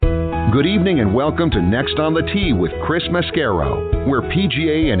Good evening and welcome to Next on the Tee with Chris Mascaro, where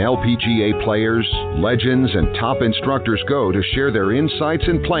PGA and LPGA players, legends, and top instructors go to share their insights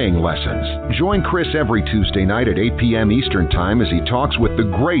and playing lessons. Join Chris every Tuesday night at 8 p.m. Eastern Time as he talks with the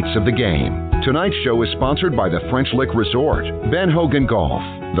greats of the game. Tonight's show is sponsored by the French Lick Resort, Ben Hogan Golf,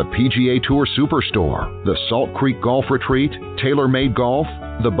 the PGA Tour Superstore, the Salt Creek Golf Retreat, TaylorMade Golf,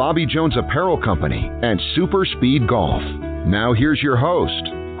 the Bobby Jones Apparel Company, and Super Speed Golf. Now here's your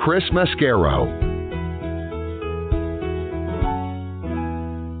host, Chris Mascaro.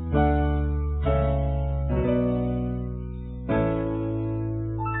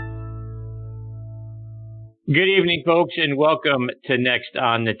 Good evening, folks, and welcome to Next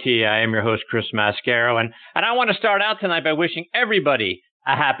on the Tee. I am your host, Chris Mascaro, and I want to start out tonight by wishing everybody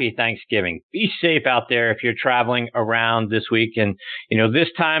a happy Thanksgiving. Be safe out there if you're traveling around this week. And, this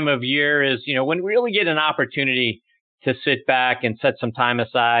time of year is, when we really get an opportunity to sit back and set some time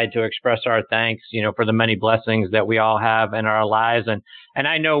aside to express our thanks, for the many blessings that we all have in our lives. And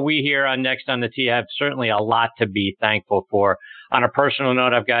I know we here on Next on the Tee have certainly a lot to be thankful for. On a personal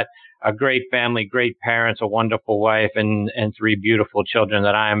note, I've got a great family, great parents, a wonderful wife, and three beautiful children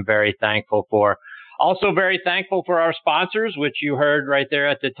that I am very thankful for. Also very thankful for our sponsors, which you heard right there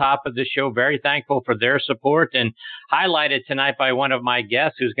at the top of the show. Very thankful for their support and highlighted tonight by one of my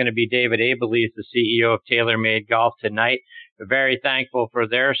guests, who's going to be David Abeles, the CEO of TaylorMade Golf tonight. Very thankful for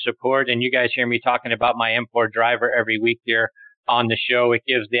their support. And you guys hear me talking about my import driver every week here on the show. It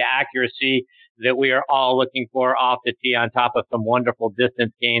gives the accuracy that we are all looking for off the tee, on top of some wonderful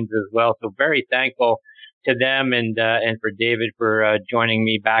distance gains as well. So very thankful to them and for David for joining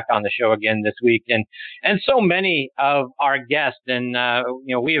me back on the show again this week, and so many of our guests. And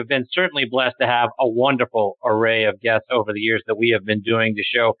we have been certainly blessed to have a wonderful array of guests over the years that we have been doing the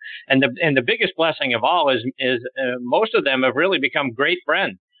show. And the biggest blessing of all is most of them have really become great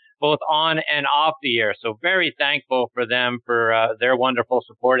friends, both on and off the air. So very thankful for them for their wonderful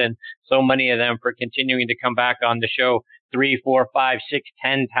support, and so many of them for continuing to come back on the show 3, 4, 5, 6,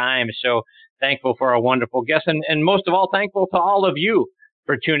 10 times. So thankful for our wonderful guests, and most of all, thankful to all of you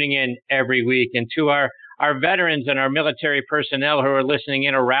for tuning in every week, and to our veterans and our military personnel who are listening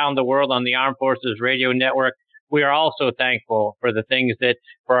in around the world on the Armed Forces Radio Network. We are also thankful for the things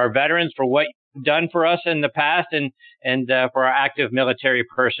for our veterans, for what you've done for us in the past, and for our active military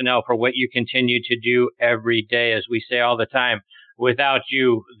personnel for what you continue to do every day. As we say all the time, without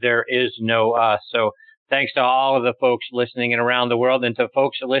you, there is no us. So thanks to all of the folks listening in around the world, and to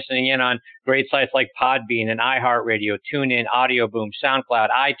folks listening in on great sites like Podbean and iHeartRadio, TuneIn, Audio Boom, SoundCloud,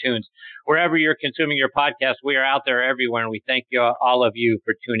 iTunes, wherever you're consuming your podcast. We are out there everywhere, and we thank you, all of you,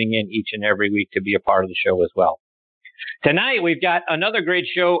 for tuning in each and every week to be a part of the show as well. Tonight, we've got another great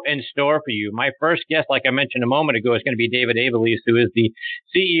show in store for you. My first guest, like I mentioned a moment ago, is going to be David Abeles, who is the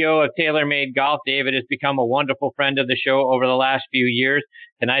CEO of TaylorMade Golf. David has become a wonderful friend of the show over the last few years.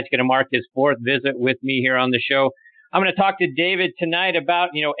 Tonight's going to mark his 4th visit with me here on the show. I'm going to talk to David tonight about,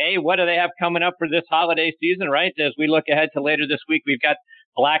 what do they have coming up for this holiday season, right? As we look ahead to later this week, we've got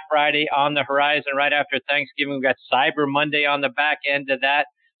Black Friday on the horizon right after Thanksgiving. We've got Cyber Monday on the back end of that.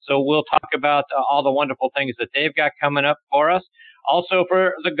 So we'll talk about all the wonderful things that they've got coming up for us. Also,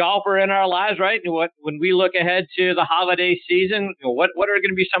 for the golfer in our lives, right? When we look ahead to the holiday season, what are going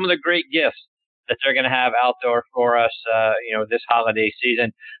to be some of the great gifts that they're going to have out there for us, this holiday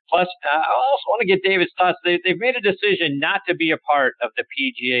season? Plus, I also want to get David's thoughts. They've made a decision not to be a part of the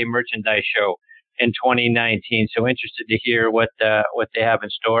PGA merchandise show in 2019. So interested to hear what they have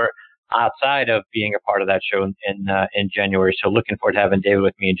in store outside of being a part of that show in January. So looking forward to having David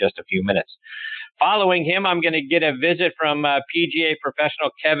with me in just a few minutes. Following him, I'm going to get a visit from PGA professional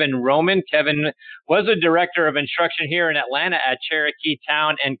Kevin Roman. Kevin was a director of instruction here in Atlanta at Cherokee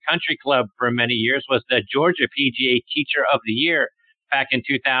Town and Country Club for many years, was the Georgia PGA Teacher of the Year back in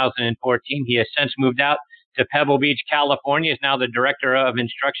 2014. He has since moved out to Pebble Beach, California. Is now the director of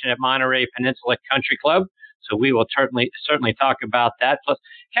instruction at Monterey Peninsula Country Club. So we will certainly talk about that. Plus,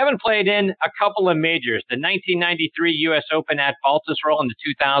 Kevin played in a couple of majors, the 1993 U.S. Open at Baltusrol and the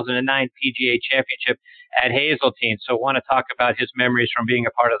 2009 PGA Championship at Hazeltine. So want to talk about his memories from being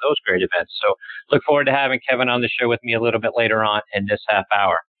a part of those great events. So look forward to having Kevin on the show with me a little bit later on in this half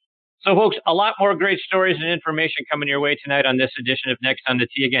hour. So, folks, a lot more great stories and information coming your way tonight on this edition of Next on the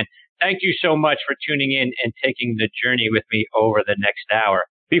Tee. Again, thank you so much for tuning in and taking the journey with me over the next hour.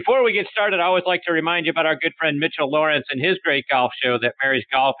 Before we get started, I always like to remind you about our good friend Mitchell Lawrence and his great golf show that marries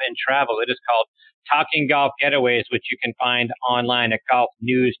golf and travel. It is called Talking Golf Getaways, which you can find online at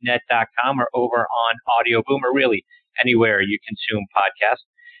golfnewsnet.com or over on Audio Boom, or really anywhere you consume podcasts.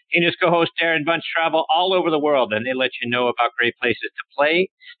 He and his co-host Darren Bunch travel all over the world, and they let you know about great places to play,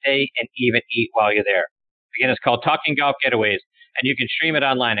 stay, and even eat while you're there. Again, it's called Talking Golf Getaways, and you can stream it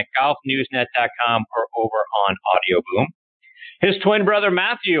online at golfnewsnet.com or over on Audio Boom. His twin brother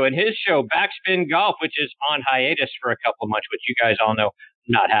Matthew and his show Backspin Golf, which is on hiatus for a couple of months, which you guys all know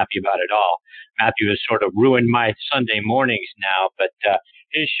I'm not happy about at all. Matthew has sort of ruined my Sunday mornings now, but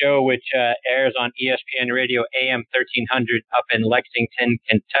his show, which airs on ESPN Radio AM 1300 up in Lexington,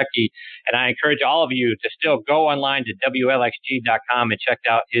 Kentucky. And I encourage all of you to still go online to WLXG.com and check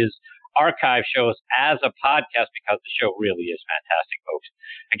out his archive shows as a podcast, because the show really is fantastic, folks.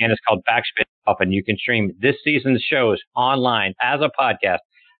 Again, it's called Backspin Golf, and you can stream this season's shows online as a podcast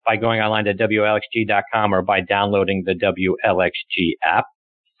by going online to WLXG.com or by downloading the WLXG app.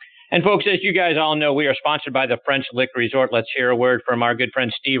 And folks, as you guys all know, we are sponsored by the French Lick Resort. Let's hear a word from our good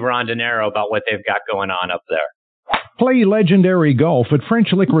friend Steve Rondinero about what they've got going on up there. Play legendary golf at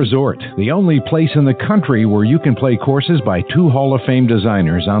French Lick Resort, the only place in the country where you can play courses by two Hall of Fame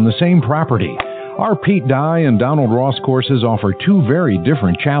designers on the same property. Our Pete Dye and Donald Ross courses offer two very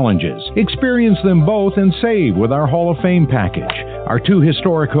different challenges. Experience them both and save with our Hall of Fame package. Our two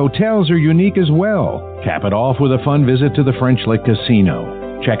historic hotels are unique as well. Cap it off with a fun visit to the French Lick Casino.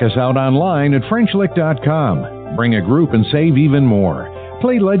 Check us out online at FrenchLick.com. Bring a group and save even more.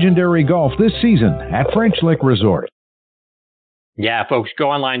 Play legendary golf this season at French Lick Resort. Yeah, folks,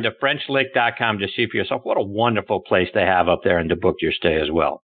 go online to FrenchLick.com to see for yourself what a wonderful place they have up there and to book your stay as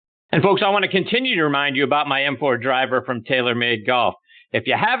well. And folks, I want to continue to remind you about my M4 driver from TaylorMade Golf. If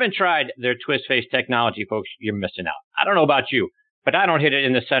you haven't tried their twist face technology, folks, you're missing out. I don't know about you, but I don't hit it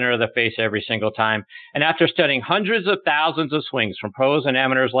in the center of the face every single time. And after studying hundreds of thousands of swings from pros and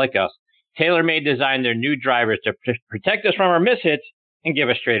amateurs like us, TaylorMade designed their new drivers to protect us from our mishits and give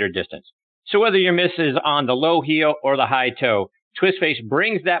us straighter distance. So whether your miss is on the low heel or the high toe, Twist Face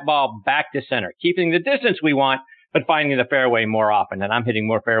brings that ball back to center, keeping the distance we want, but finding the fairway more often. And I'm hitting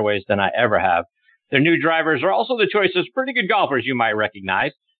more fairways than I ever have. Their new drivers are also the choice of pretty good golfers you might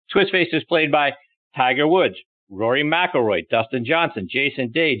recognize. Twist Face is played by Tiger Woods, Rory McIlroy, Dustin Johnson,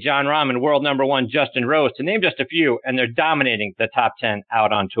 Jason Day, Jon Rahm, and world number one Justin Rose, to name just a few, and they're dominating the top 10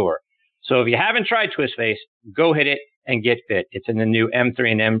 out on tour. So if you haven't tried Twist Face, go hit it and get fit. It's in the new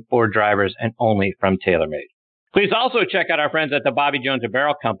M3 and M4 drivers and only from TaylorMade. Please also check out our friends at the Bobby Jones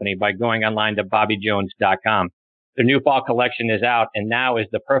Apparel Company by going online to BobbyJones.com. Their new fall collection is out, and now is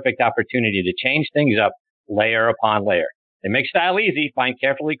the perfect opportunity to change things up layer upon layer. They make style easy. Find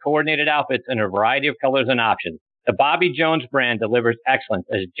carefully coordinated outfits in a variety of colors and options. The Bobby Jones brand delivers excellence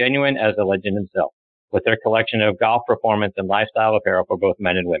as genuine as the legend himself, with their collection of golf, performance, and lifestyle apparel for both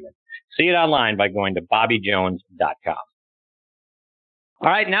men and women. See it online by going to BobbyJones.com. All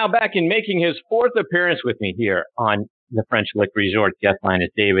right, now back in making his fourth appearance with me here on the French Lick Resort guest line is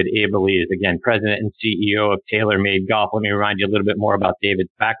David Abeles, again, president and CEO of TaylorMade Golf. Let me remind you a little bit more about David's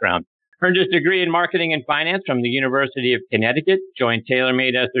background. Earned his degree in marketing and finance from the University of Connecticut, joined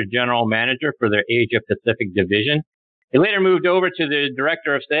TaylorMade as their general manager for their Asia Pacific division. He later moved over to the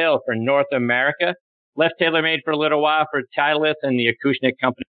director of sales for North America, left TaylorMade for a little while for Titleist and the Acushnet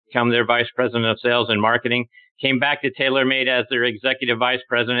Company, become their vice president of sales and marketing, came back to TaylorMade as their executive vice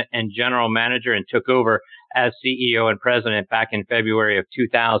president and general manager, and took over as CEO and president back in February of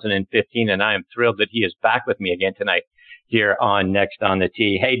 2015. And I am thrilled that he is back with me again tonight here on Next on the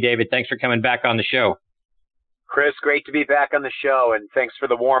Tee. Hey, David, thanks for coming back on the show. Chris, great to be back on the show, and thanks for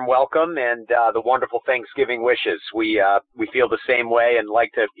the warm welcome and the wonderful Thanksgiving wishes. We feel the same way, and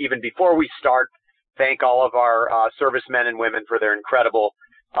like to, even before we start, thank all of our servicemen and women for their incredible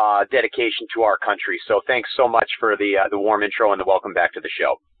dedication to our country. So thanks so much for the warm intro and the welcome back to the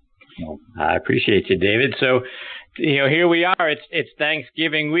show. I appreciate you, David. So, here we are. It's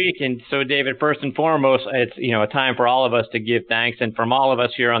Thanksgiving week, and so, David, first and foremost, it's a time for all of us to give thanks. And from all of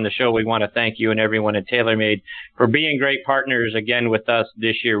us here on the show, we want to thank you and everyone at TaylorMade for being great partners again with us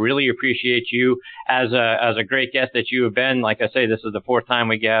this year. Really appreciate you as a great guest that you have been. Like I say, this is the fourth time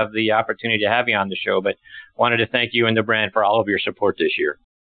we have the opportunity to have you on the show, but wanted to thank you and the brand for all of your support this year.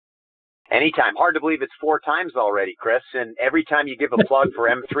 Anytime. Hard to believe it's 4 times already, Chris. And every time you give a plug for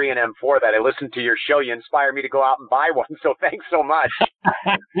M3 and M4 that I listen to your show, you inspire me to go out and buy one. So thanks so much.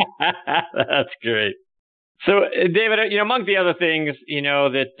 That's great. So, David, among the other things,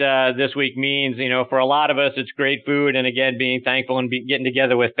 that this week means, for a lot of us, it's great food. And again, being thankful and getting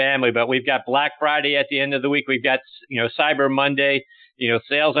together with family. But we've got Black Friday at the end of the week. We've got, Cyber Monday,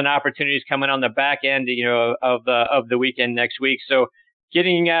 sales and opportunities coming on the back end, of the weekend next week. So,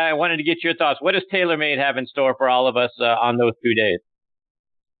 I wanted to get your thoughts. What does TaylorMade have in store for all of us on those 2 days?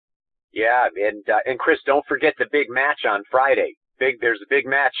 Yeah, and Chris, don't forget the big match on Friday. there's a big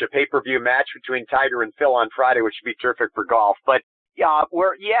match, a pay-per-view match between Tiger and Phil on Friday, which should be terrific for golf. But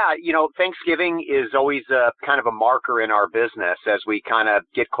Thanksgiving is always a kind of a marker in our business as we kind of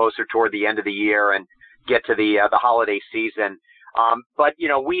get closer toward the end of the year and get to the holiday season. But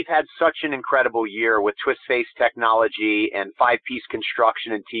we've had such an incredible year with twist face technology and 5-piece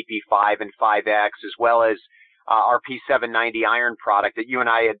construction in TP5 and 5X, as well as our P790 iron product that you and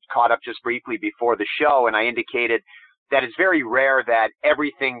I had caught up just briefly before the show. And I indicated that it's very rare that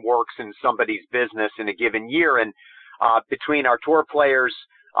everything works in somebody's business in a given year. And between our tour players,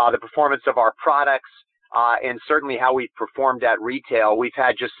 the performance of our products, and certainly how we've performed at retail, we've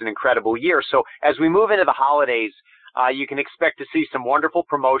had just an incredible year. So as we move into the holidays, you can expect to see some wonderful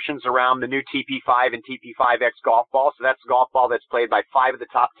promotions around the new TP5 and TP5X golf ball. So that's a golf ball that's played by 5 of the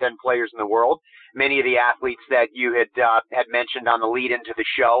top 10 players in the world. Many of the athletes that you had mentioned on the lead into the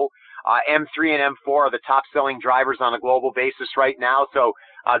show. M3 and M4 are the top selling drivers on a global basis right now. So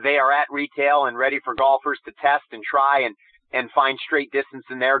they are at retail and ready for golfers to test and try and find straight distance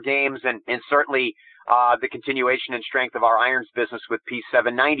in their games, and certainly the continuation and strength of our irons business with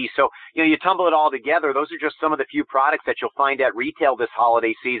P790. So, you tumble it all together. Those are just some of the few products that you'll find at retail this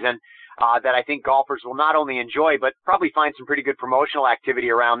holiday season that I think golfers will not only enjoy, but probably find some pretty good promotional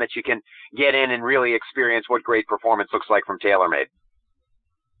activity around that you can get in and really experience what great performance looks like from TaylorMade.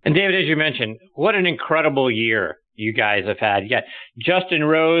 And David, as you mentioned, what an incredible year you guys have had. You got Justin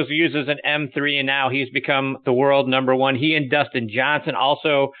Rose uses an M3, and now he's become the world number one. He and Dustin Johnson,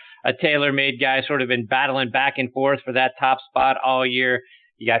 also a TaylorMade guy, sort of been battling back and forth for that top spot all year.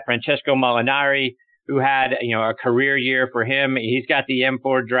 You got Francesco Molinari, who had a career year for him. He's got the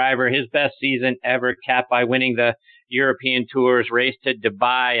M4 driver, his best season ever, capped by winning the European Tours race to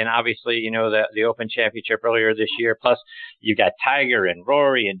Dubai, and obviously, the Open Championship earlier this year. Plus, you've got Tiger and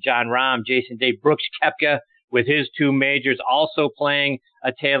Rory and John Rahm, Jason Day, Brooks Koepka with his 2 majors, also playing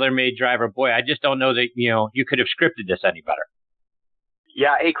a TaylorMade driver. Boy, I just don't know that, you could have scripted this any better.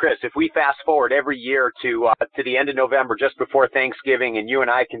 Yeah. Hey, Chris, if we fast forward every year to the end of November, just before Thanksgiving, and you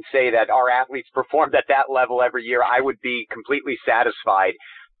and I can say that our athletes performed at that level every year, I would be completely satisfied.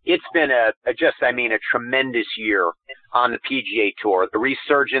 It's been a tremendous year on the PGA Tour. The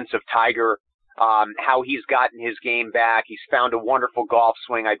resurgence of Tiger, how he's gotten his game back. He's found a wonderful golf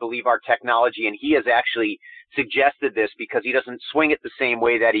swing. I believe our technology, and he has actually suggested this because he doesn't swing it the same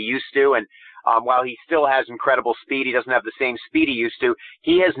way that he used to. And while he still has incredible speed, he doesn't have the same speed he used to.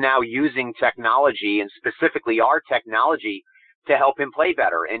 He is now using technology, and specifically our technology, to help him play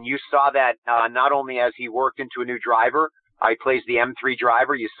better. And you saw that not only as he worked into a new driver, he plays the M3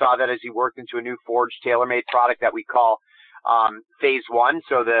 driver. You saw that as he worked into a new forged TaylorMade product that we call Phase 1.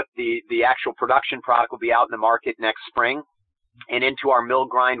 So the actual production product will be out in the market next spring, and into our mill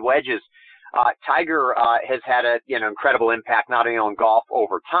grind wedges. Tiger has had an incredible impact not only on golf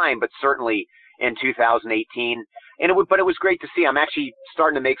over time, but certainly in 2018. But it was great to see. I'm actually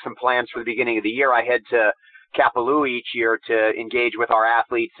starting to make some plans for the beginning of the year. I head to Kapalua each year to engage with our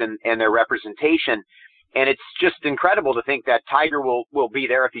athletes and their representation. And it's just incredible to think that Tiger will be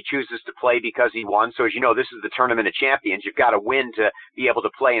there if he chooses to play because he won. So as you know, this is the Tournament of Champions. You've got to win to be able to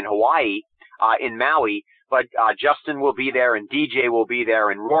play in Hawaii, in Maui. But Justin will be there, and DJ will be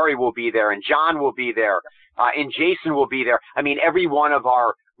there, and Rory will be there, and John will be there, and Jason will be there. I mean, every one of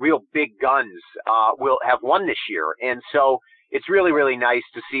our real big guns will have won this year. And so it's really, really nice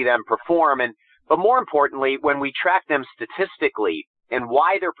to see them perform. But more importantly, when we track them statistically and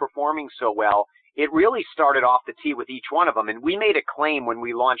why they're performing so well, it really started off the tee with each one of them. And we made a claim when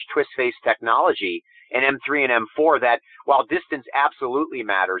we launched twist face technology in M3 and M4 that while distance absolutely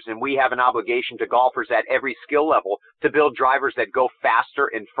matters, and we have an obligation to golfers at every skill level to build drivers that go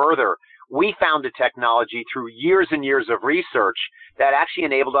faster and further, we found a technology through years and years of research that actually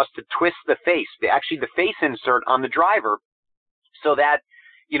enabled us to twist the face, the face insert on the driver, so that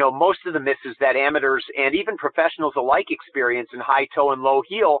most of the misses that amateurs and even professionals alike experience in high toe and low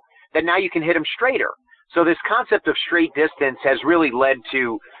heel, that now you can hit them straighter. So this concept of straight distance has really led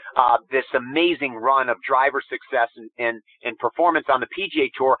to this amazing run of driver success and performance on the PGA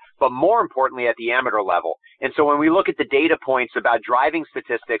Tour, but more importantly at the amateur level. And so when we look at the data points about driving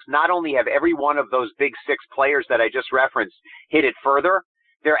statistics, not only have every one of those big 6 players that I just referenced hit it further,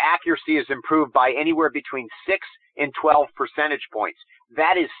 their accuracy is improved by anywhere between 6 and 12 percentage points.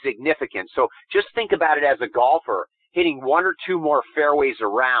 That is significant. So just think about it as a golfer, hitting 1 or 2 more fairways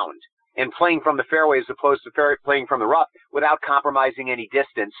around and playing from the fairway as opposed to playing from the rough without compromising any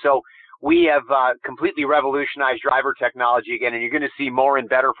distance. So we have completely revolutionized driver technology again, and you're going to see more and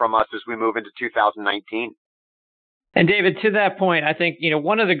better from us as we move into 2019. And David, to that point, I think,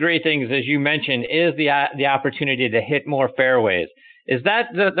 one of the great things, as you mentioned, is the opportunity to hit more fairways. Is that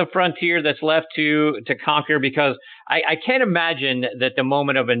the frontier that's left to conquer? Because I can't imagine that the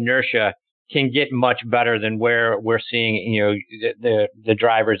moment of inertia can get much better than where we're seeing, the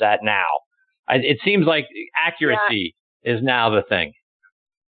drivers at now. It seems like accuracy is now the thing.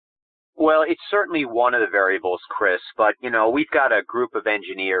 Well, it's certainly one of the variables, Chris, but, we've got a group of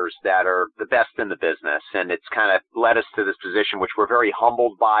engineers that are the best in the business, and it's kind of led us to this position, which we're very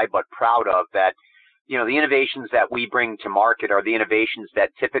humbled by, but proud of, that, the innovations that we bring to market are the innovations that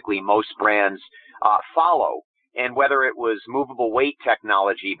typically most brands follow. And whether it was movable weight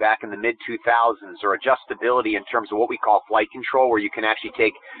technology back in the mid-2000s or adjustability in terms of what we call flight control, where you can actually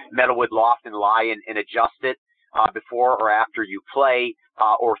take metalwood loft and lie and adjust it before or after you play,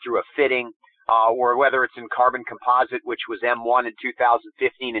 or through a fitting, or whether it's in carbon composite, which was M1 in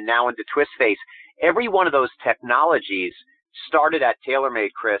 2015 and now into twist face. Every one of those technologies started at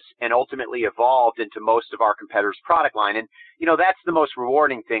TaylorMade, Chris, and ultimately evolved into most of our competitors' product line. And, that's the most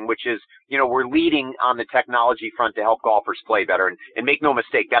rewarding thing, which is, we're leading on the technology front to help golfers play better. And make no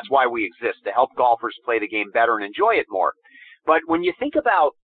mistake, that's why we exist, to help golfers play the game better and enjoy it more. But when you think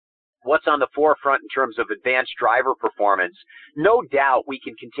about what's on the forefront in terms of advanced driver performance, no doubt we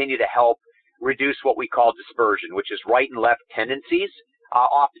can continue to help reduce what we call dispersion, which is right and left tendencies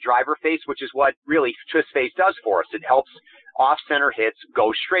off the driver face, which is what really twist face does for us. It helps off-center hits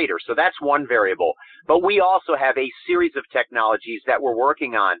go straighter. So that's one variable. But we also have a series of technologies that we're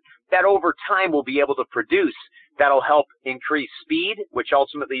working on that over time will be able to produce that'll help increase speed, which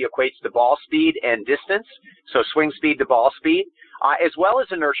ultimately equates to ball speed and distance, so swing speed to ball speed, as well as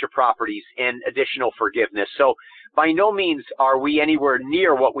inertia properties and additional forgiveness. So by no means are we anywhere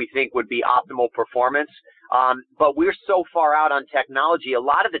near what we think would be optimal performance, but we're so far out on technology. A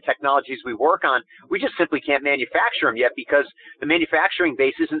lot of the technologies we work on, we just simply can't manufacture them yet because the manufacturing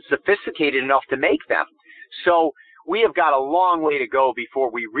base isn't sophisticated enough to make them. So we have got a long way to go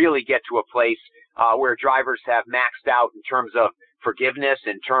before we really get to a place where drivers have maxed out in terms of forgiveness,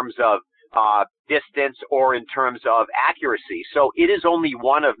 in terms of distance, or in terms of accuracy. So it is only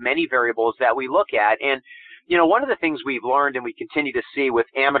one of many variables that we look at. And, one of the things we've learned and we continue to see with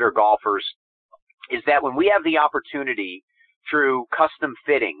amateur golfers is that when we have the opportunity through custom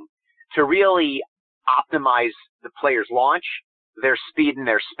fitting to really optimize the player's launch, their speed, and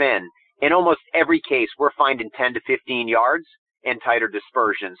their spin, in almost every case, we're finding 10 to 15 yards and tighter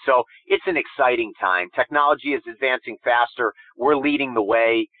dispersion. So it's an exciting time. Technology is advancing faster. We're leading the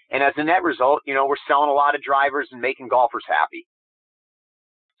way. And as a net result, we're selling a lot of drivers and making golfers happy.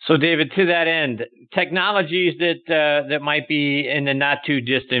 So, David, to that end, technologies that might be in the not too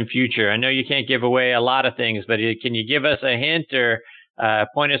distant future. I know you can't give away a lot of things, but can you give us a hint or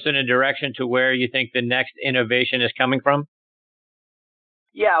point us in a direction to where you think the next innovation is coming from?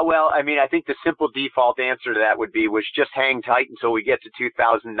 Yeah, well, I think the simple default answer to that would be just hang tight until we get to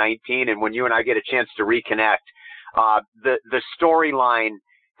 2019, and when you and I get a chance to reconnect, the storyline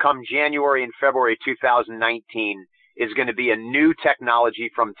come January and February 2019 is going to be a new technology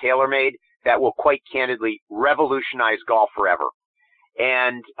from TaylorMade that will quite candidly revolutionize golf forever.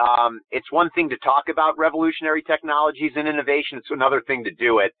 And it's one thing to talk about revolutionary technologies and innovation. It's another thing to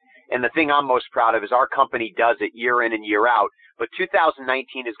do it. And the thing I'm most proud of is our company does it year in and year out. But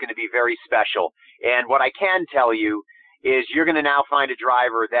 2019 is going to be very special. And what I can tell you is you're going to now find a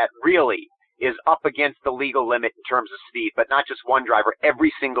driver that really is up against the legal limit in terms of speed, but not just one driver,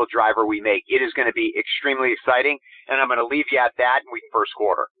 every single driver we make. It is going to be extremely exciting, and I'm going to leave you at that in the first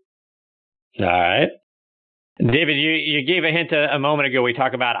quarter. All right. David, you gave a hint a moment ago. We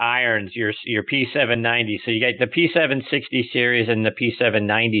talked about irons, your P790. So you got the P760 series and the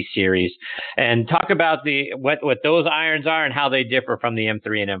P790 series. And talk about what those irons are and how they differ from the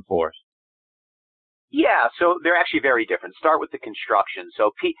M3 and M4s. Yeah, so they're actually very different. Start with the construction.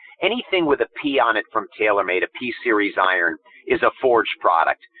 So anything with a P on it from TaylorMade, a P series iron, is a forged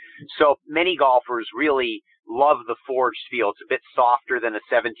product. So many golfers really love the forged feel. It's a bit softer than a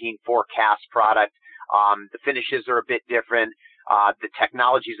 17.4 cast product. The finishes are a bit different. The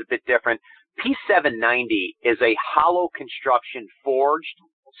technology is a bit different. P790 is a hollow construction forged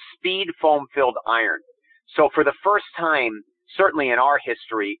speed foam filled iron. So for the first time, certainly in our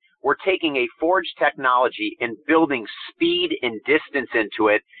history, we're taking a forged technology and building speed and distance into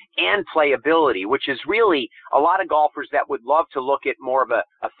it and playability, which is really a lot of golfers that would love to look at more of a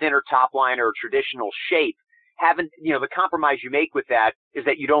thinner top line or a traditional shape. The compromise you make with that is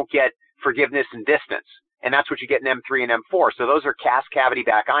that you don't get forgiveness and distance. And that's what you get in M3 and M4. So those are cast cavity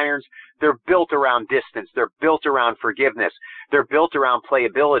back irons. They're built around distance. They're built around forgiveness. They're built around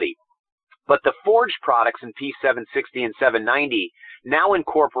playability. But the forged products in P760 and 790 now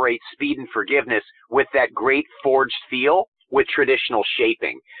incorporate speed and forgiveness with that great forged feel with traditional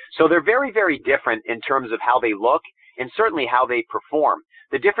shaping. So they're very, very different in terms of how they look and certainly how they perform.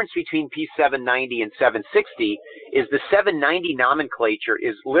 The difference between P790 and 760 is the 790 nomenclature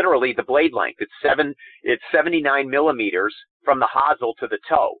is literally the blade length. It's 79 millimeters from the hosel to the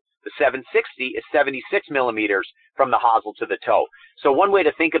toe. The 760 is 76 millimeters from the hosel to the toe. So one way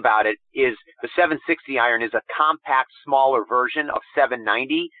to think about it is the 760 iron is a compact, smaller version of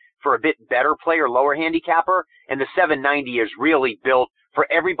 790 for a bit better player, lower handicapper, and the 790 is really built for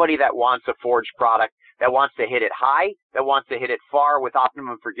everybody that wants a forged product, that wants to hit it high, that wants to hit it far with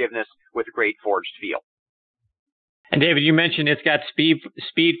optimum forgiveness with great forged feel. And David, you mentioned it's got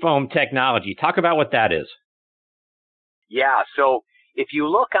speed foam technology. Talk about what that is. Yeah, so if you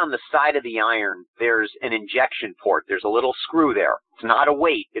look on the side of the iron, there's an injection port. There's a little screw there. It's not a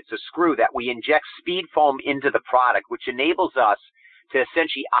weight. It's a screw that we inject speed foam into the product, which enables us to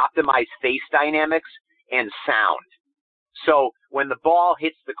essentially optimize face dynamics and sound. So when the ball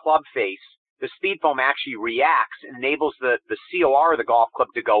hits the club face, the speed foam actually reacts and enables the COR of the golf club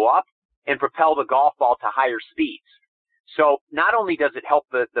to go up and propel the golf ball to higher speeds. So not only does it help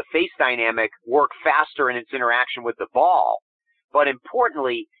the face dynamic work faster in its interaction with the ball, but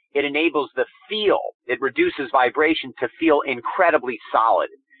importantly, it enables the feel. It reduces vibration to feel incredibly solid.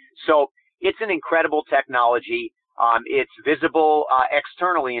 So it's an incredible technology. It's visible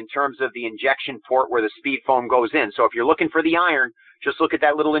externally in terms of the injection port where the speed foam goes in. So if you're looking for the iron, just look at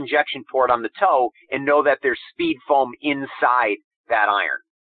that little injection port on the toe and know that there's speed foam inside that iron.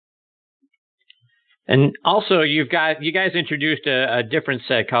 And also, you guys introduced a different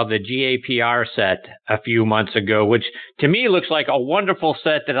set called the GAPR set a few months ago, which to me looks like a wonderful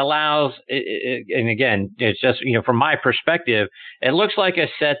set that allows, and again, it's just, from my perspective, it looks like a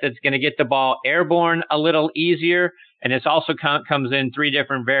set that's going to get the ball airborne a little easier. And it's also comes in three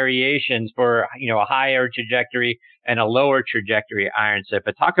different variations for, a higher trajectory and a lower trajectory iron set.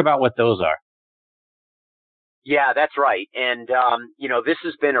 But talk about what those are. Yeah, that's right. And, this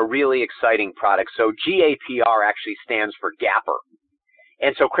has been a really exciting product. So GAPR actually stands for Gapper.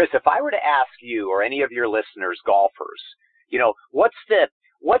 And so, Chris, if I were to ask you or any of your listeners, golfers, what's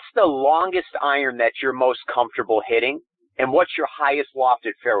the longest iron that you're most comfortable hitting and what's your highest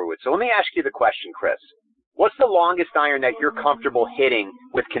lofted fairway width? So let me ask you the question, Chris. What's the longest iron that you're comfortable hitting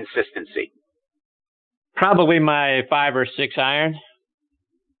with consistency? Probably my 5 or 6 iron.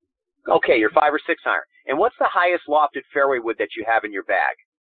 Okay, your 5 or 6 iron. And what's the highest lofted fairway wood that you have in your bag?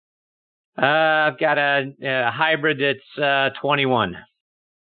 I've got a hybrid that's 21.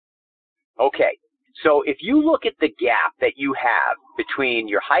 Okay, so if you look at the gap that you have between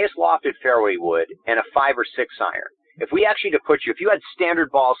your highest lofted fairway wood and a 5 or 6 iron, if you had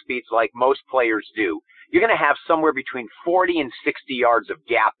standard ball speeds like most players do, you're going to have somewhere between 40 and 60 yards of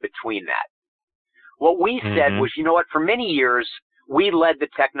gap between that. What we said was, for many years, we led the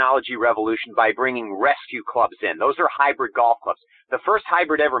technology revolution by bringing rescue clubs in. Those are hybrid golf clubs. The first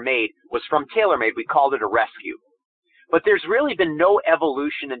hybrid ever made was from TaylorMade. We called it a rescue. But there's really been no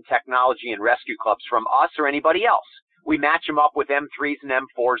evolution in technology in rescue clubs from us or anybody else. We match them up with M3s and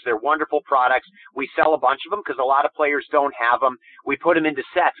M4s. They're wonderful products. We sell a bunch of them because a lot of players don't have them. We put them into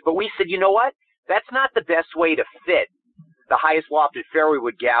sets. But we said, you know what? That's not the best way to fit the highest lofted fairway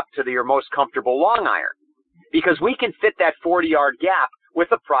wood gap to your most comfortable long iron. Because we can fit that 40-yard gap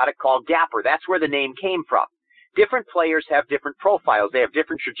with a product called Gapper. That's where the name came from. Different players have different profiles. They have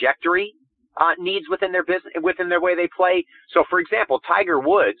different trajectory needs within their business, within their way they play. So, for example, Tiger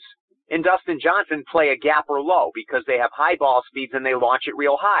Woods and Dustin Johnson play a Gapper low because they have high ball speeds and they launch it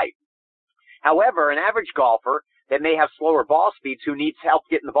real high. However, an average golfer that may have slower ball speeds who needs help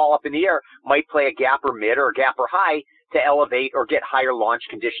getting the ball up in the air might play a Gapper mid or a Gapper high to elevate or get higher launch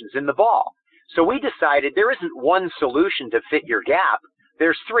conditions in the ball. So we decided there isn't one solution to fit your gap.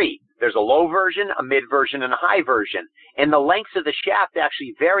 There's 3. There's a low version, a mid version, and a high version. And the lengths of the shaft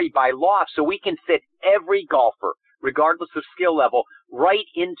actually vary by loft, so we can fit every golfer, regardless of skill level, right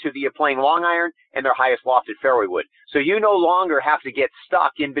into the playing long iron and their highest lofted fairway wood. So you no longer have to get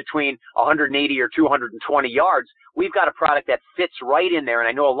stuck in between 180 or 220 yards. We've got a product that fits right in there. And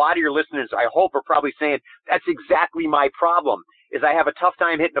I know a lot of your listeners, I hope, are probably saying, that's exactly my problem, is I have a tough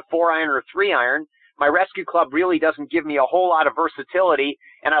time hitting a 4 iron or a 3 iron. My rescue club really doesn't give me a whole lot of versatility,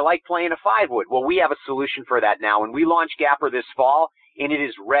 and I like playing a 5 wood. Well, we have a solution for that now, and we launched Gapper this fall, and it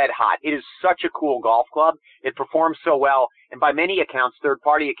is red hot. It is such a cool golf club. It performs so well, and by many accounts,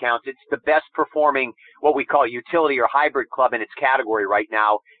 third-party accounts, it's the best performing what we call utility or hybrid club in its category right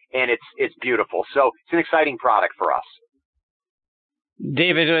now, and it's beautiful. So it's an exciting product for us.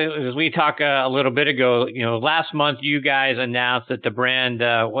 David, as we talked a little bit ago, last month you guys announced that the brand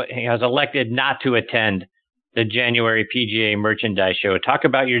has elected not to attend the January PGA Merchandise Show. Talk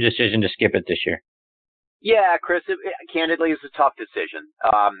about your decision to skip it this year. Yeah, Chris, candidly, it's a tough decision.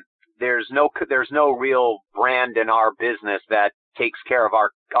 There's no real brand in our business that takes care of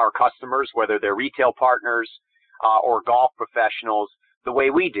our customers, whether they're retail partners or golf professionals, the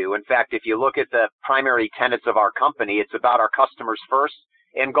way we do. In fact, if you look at the primary tenets of our company, it's about our customers first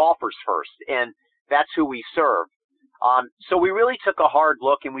and golfers first, and that's who we serve. So we really took a hard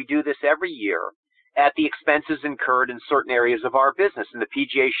look, and we do this every year, at the expenses incurred in certain areas of our business. And the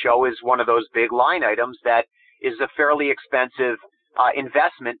PGA show is one of those big line items that is a fairly expensive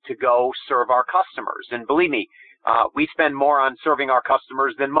investment to go serve our customers. And believe me, we spend more on serving our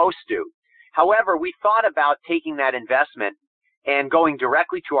customers than most do. However, we thought about taking that investment and going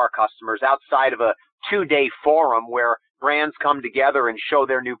directly to our customers outside of a 2-day forum where brands come together and show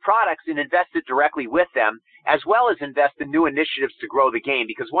their new products, and invest it directly with them, as well as invest in new initiatives to grow the game.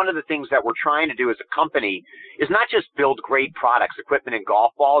 Because one of the things that we're trying to do as a company is not just build great products, equipment, and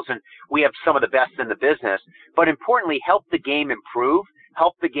golf balls, and we have some of the best in the business, but importantly, help the game improve,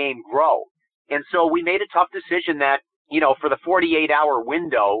 help the game grow. And so we made a tough decision that, for the 48-hour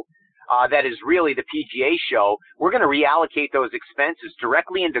window that is really the PGA show, we're going to reallocate those expenses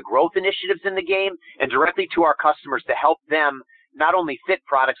directly into growth initiatives in the game and directly to our customers to help them not only fit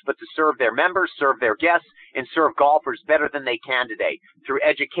products, but to serve their members, serve their guests, and serve golfers better than they can today through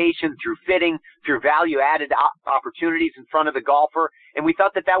education, through fitting, through value-added opportunities in front of the golfer. And we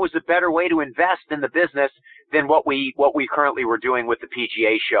thought that that was a better way to invest in the business than what we currently were doing with the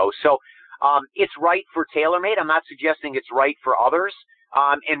PGA show. So it's right for TaylorMade. I'm not suggesting it's right for others.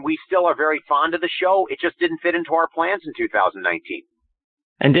 And we still are very fond of the show. It just didn't fit into our plans in 2019.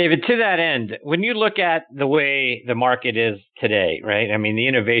 And David, to that end, when you look at the way the market is today, right? I mean, the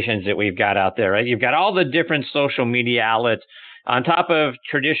innovations that we've got out there, right? You've got all the different social media outlets on top of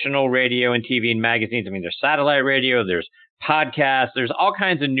traditional radio and TV and magazines. I mean, there's satellite radio, there's podcasts, there's all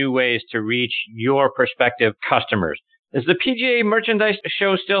kinds of new ways to reach your prospective customers. Is the PGA Merchandise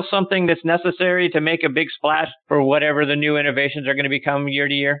Show still something that's necessary to make a big splash for whatever the new innovations are going to become year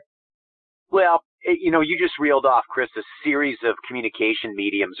to year? Well, you just reeled off, Chris, a series of communication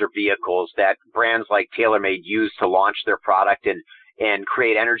mediums or vehicles that brands like TaylorMade use to launch their product and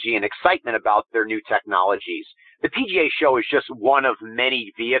create energy and excitement about their new technologies. The PGA Show is just one of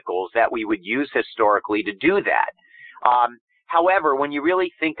many vehicles that we would use historically to do that. However, when you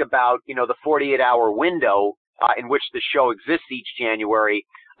really think about, the 48-hour window in which the show exists each January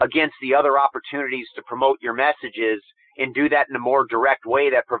against the other opportunities to promote your messages and do that in a more direct way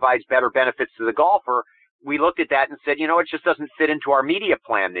that provides better benefits to the golfer, we looked at that and said, it just doesn't fit into our media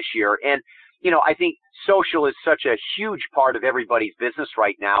plan this year. And, I think social is such a huge part of everybody's business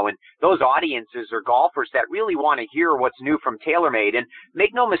right now. And those audiences are golfers that really want to hear what's new from TaylorMade. And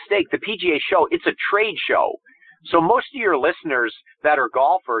make no mistake, the PGA show, it's a trade show. So most of your listeners that are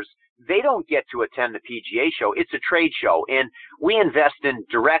golfers, they don't get to attend the PGA show. It's a trade show. And we invest in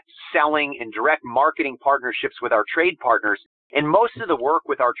direct selling and direct marketing partnerships with our trade partners. And most of the work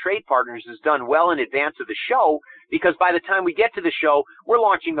with our trade partners is done well in advance of the show, because by the time we get to the show, we're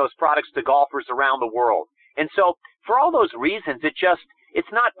launching those products to golfers around the world. And so for all those reasons, it's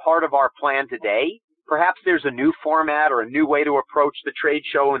not part of our plan today. Perhaps there's a new format or a new way to approach the trade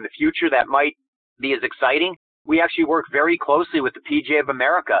show in the future that might be as exciting. We actually work very closely with the PGA of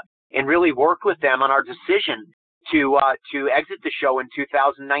America and really work with them on our decision to exit the show in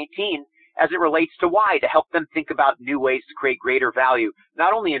 2019 as it relates to why, to help them think about new ways to create greater value,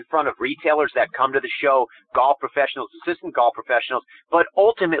 not only in front of retailers that come to the show, golf professionals, assistant golf professionals, but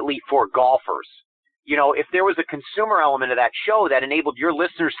ultimately for golfers. If there was a consumer element of that show that enabled your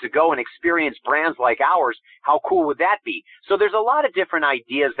listeners to go and experience brands like ours, how cool would that be? So there's a lot of different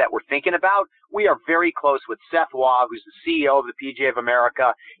ideas that we're thinking about. We are very close with Seth Waugh, who's the CEO of the PGA of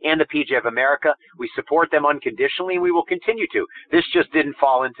America and the PGA of America. We support them unconditionally, and we will continue to. This just didn't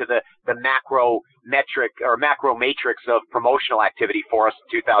fall into the macro metric or macro matrix of promotional activity for us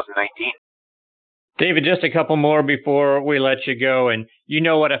in 2019. David, just a couple more before we let you go. And you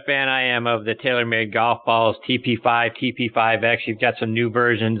know what a fan I am of the TaylorMade golf balls, TP5, TP5X. You've got some new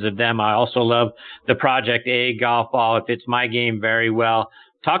versions of them. I also love the Project A golf ball. It fits my game very well.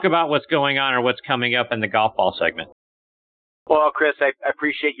 Talk about what's going on or what's coming up in the golf ball segment. Well, Chris, I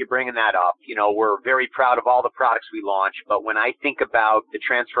appreciate you bringing that up. We're very proud of all the products we launch, but when I think about the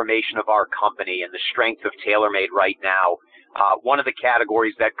transformation of our company and the strength of TaylorMade right now, one of the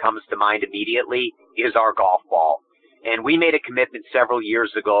categories that comes to mind immediately is our golf ball. And we made a commitment several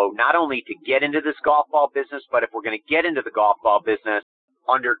years ago, not only to get into this golf ball business, but if we're going to get into the golf ball business,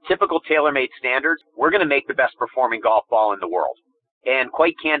 under typical TaylorMade standards, we're going to make the best performing golf ball in the world. And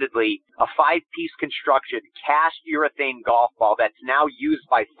quite candidly, a 5-piece constructed cast urethane golf ball that's now used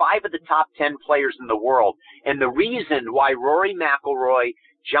by 5 of the top 10 players in the world. And the reason why Rory McIlroy,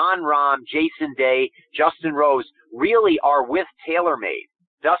 Jon Rahm, Jason Day, Justin Rose really are with TaylorMade,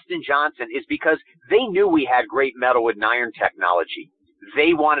 Dustin Johnson, is because they knew we had great metalwood and iron technology.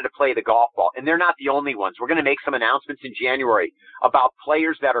 They wanted to play the golf ball, and they're not the only ones. We're going to make some announcements in January about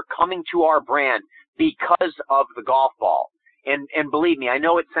players that are coming to our brand because of the golf ball. And believe me, I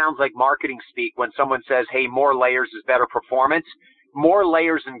know it sounds like marketing speak when someone says, hey, more layers is better performance. More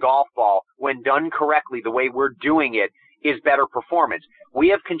layers in golf ball, when done correctly the way we're doing it, is better performance. We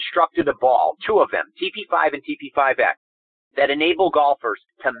have constructed a ball, 2 of them, TP5 and TP5X, that enable golfers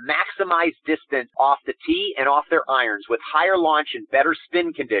to maximize distance off the tee and off their irons with higher launch and better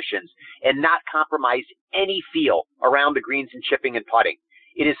spin conditions and not compromise any feel around the greens and chipping and putting.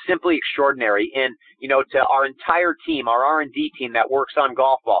 It is simply extraordinary. And, to our entire team, our R&D team that works on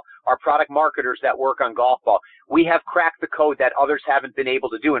golf ball, our product marketers that work on golf ball, we have cracked the code that others haven't been able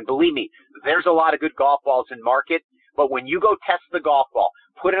to do. And believe me, there's a lot of good golf balls in market, but when you go test the golf ball,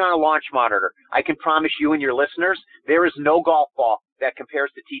 put it on a launch monitor, I can promise you and your listeners, there is no golf ball that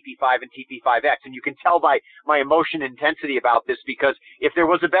compares to TP5 and TP5X. And you can tell by my emotion and intensity about this, because if there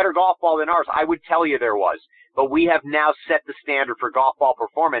was a better golf ball than ours, I would tell you there was. But we have now set the standard for golf ball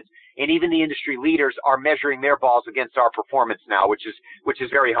performance, and even the industry leaders are measuring their balls against our performance now, which is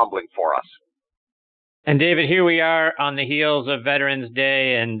very humbling for us. And David, here we are on the heels of Veterans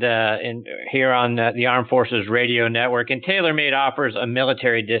Day and here on the Armed Forces Radio Network. And TaylorMade offers a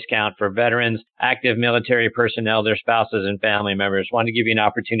military discount for veterans, active military personnel, their spouses, and family members. Want to give you an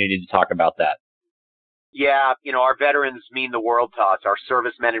opportunity to talk about that. Yeah, our veterans mean the world to us. Our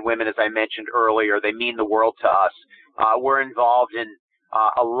servicemen and women, as I mentioned earlier, they mean the world to us. We're involved in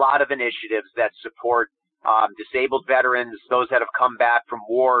a lot of initiatives that support disabled veterans, those that have come back from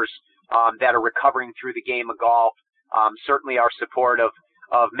wars, that are recovering through the game of golf. Certainly our support of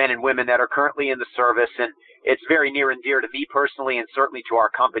men and women that are currently in the service. And it's very near and dear to me personally, and certainly to our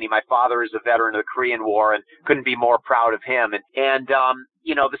company. My father is a veteran of the Korean War and couldn't be more proud of him. And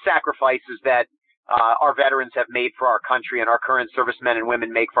the sacrifices that our veterans have made for our country and our current servicemen and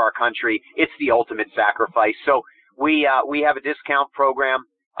women make for our country, it's the ultimate sacrifice. So we have a discount program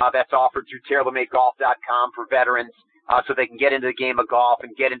that's offered through TaylorMadeGolf.com for veterans, so they can get into the game of golf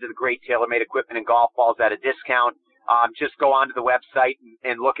and get into the great TaylorMade equipment and golf balls at a discount. Just go onto the website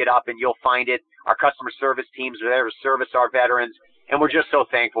and look it up, and you'll find it. Our customer service teams are there to service our veterans, and we're just so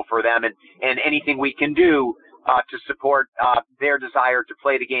thankful for them. And anything we can do to support their desire to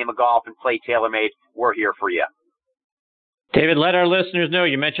play the game of golf and play TaylorMade, we're here for you. David, let our listeners know,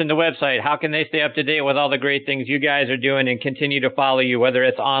 you mentioned the website. How can they stay up to date with all the great things you guys are doing and continue to follow you, whether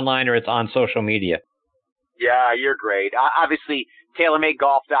it's online or it's on social media? Yeah, you're great. Obviously,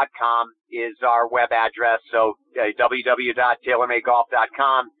 TaylorMadeGolf.com is our web address, so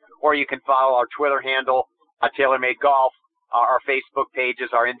www.TaylorMadeGolf.com, or you can follow our Twitter handle, TaylorMadeGolf, our Facebook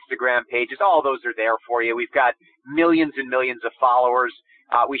pages, our Instagram pages. All those are there for you. We've got millions and millions of followers.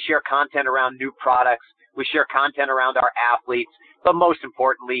 We share content around new products. We share content around our athletes. But most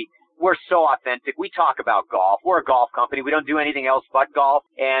importantly, we're so authentic. We talk about golf. We're a golf company. We don't do anything else but golf.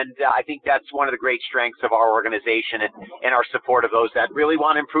 And I think that's one of the great strengths of our organization and our support of those that really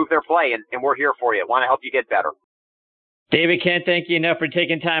want to improve their play. And we're here for you. Want to help you get better. David, can't thank you enough for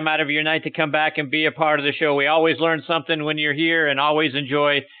taking time out of your night to come back and be a part of the show. We always learn something when you're here and always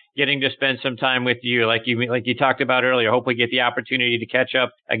enjoy getting to spend some time with you. Like you talked about earlier, hopefully get the opportunity to catch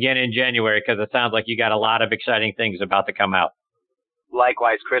up again in January, because it sounds like you got a lot of exciting things about to come out.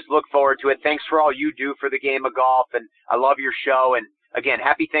 Likewise, Chris. Look forward to it. Thanks for all you do for the game of golf, and I love your show. And again,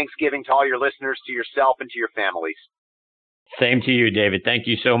 happy Thanksgiving to all your listeners, to yourself, and to your families. Same to you, David. Thank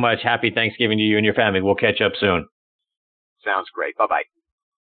you so much. Happy Thanksgiving to you and your family. We'll catch up soon. Sounds great. Bye-bye.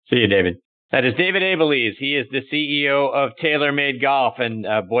 See you, David. That is David Abeles. He is the CEO of TaylorMade Golf. And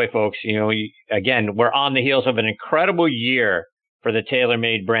boy, folks, again, we're on the heels of an incredible year for the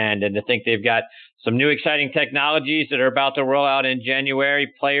TaylorMade brand. And to think they've got some new exciting technologies that are about to roll out in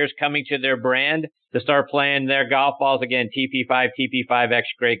January, players coming to their brand to start playing their golf balls. Again, TP5, TP5X,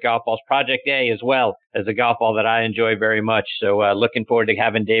 great golf balls. Project A as well as a golf ball that I enjoy very much. So looking forward to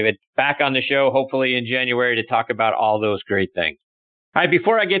having David back on the show, hopefully in January, to talk about all those great things. All right,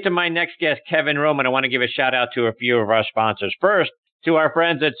 before I get to my next guest, Kevin Roman, I want to give a shout out to a few of our sponsors. First, to our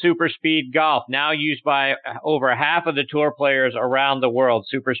friends at Super Speed Golf, now used by over half of the tour players around the world.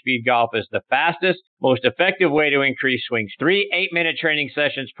 Super Speed Golf is the fastest, most effective way to increase swings. 3 8-minute training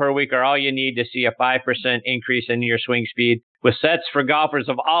sessions per week are all you need to see a 5% increase in your swing speed, with sets for golfers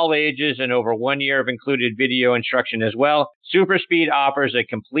of all ages and over 1 year of included video instruction as well. Super Speed offers a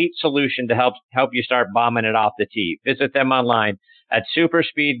complete solution to help you start bombing it off the tee. Visit them online at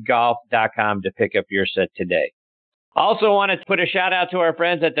superspeedgolf.com to pick up your set today. Also wanted to put a shout out to our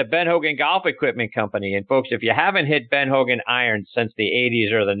friends at the Ben Hogan Golf Equipment Company. And folks, if you haven't hit Ben Hogan irons since the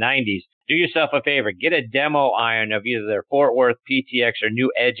 80s or the 90s, do yourself a favor. Get a demo iron of either their Fort Worth PTX or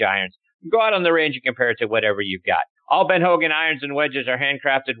New Edge irons. Go out on the range and compare it to whatever you've got. All Ben Hogan irons and wedges are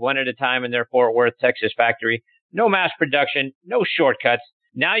handcrafted one at a time in their Fort Worth, Texas factory. No mass production, no shortcuts.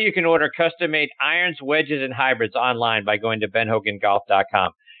 Now you can order custom-made irons, wedges, and hybrids online by going to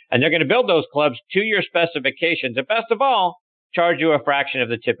benhogangolf.com. And they're going to build those clubs to your specifications. And best of all, charge you a fraction of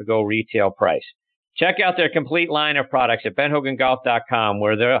the typical retail price. Check out their complete line of products at benhogangolf.com,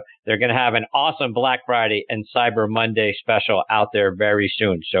 where they're going to have an awesome Black Friday and Cyber Monday special out there very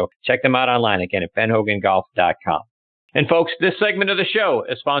soon. So check them out online again at benhogangolf.com. And folks, this segment of the show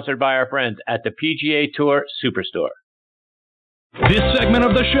is sponsored by our friends at the PGA Tour Superstore. This segment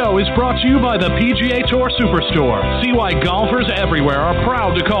of the show is brought to you by the PGA Tour Superstore. See why golfers everywhere are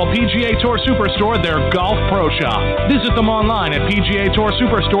proud to call PGA Tour Superstore their golf pro shop. Visit them online at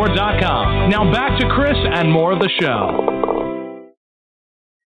PGATourSuperstore.com. Now back to Chris and more of the show.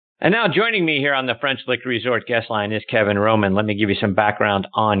 And now joining me here on the French Lick Resort guest line is Kevin Roman. Let me give you some background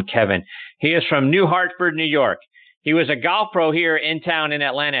on Kevin. He is from New Hartford, New York. He was a golf pro here in town in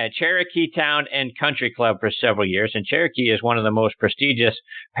Atlanta at Cherokee Town and Country Club for several years. And Cherokee is one of the most prestigious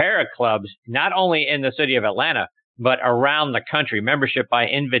para clubs, not only in the city of Atlanta, but around the country, membership by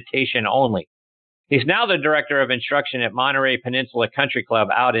invitation only. He's now the director of instruction at Monterey Peninsula Country Club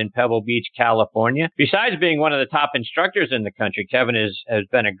out in Pebble Beach, California. Besides being one of the top instructors in the country, Kevin has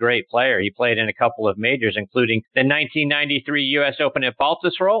been a great player. He played in a couple of majors, including the 1993 U.S. Open at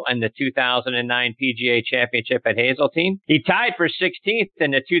Baltusrol and the 2009 PGA Championship at Hazeltine. He tied for 16th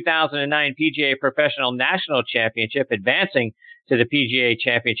in the 2009 PGA Professional National Championship, advancing to the PGA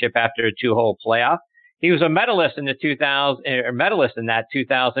Championship after a 2-hole playoff. He was a medalist in that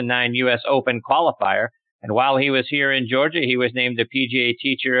 2009 U.S. Open qualifier. And while he was here in Georgia, he was named the PGA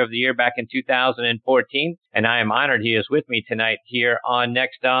Teacher of the Year back in 2014. And I am honored he is with me tonight here on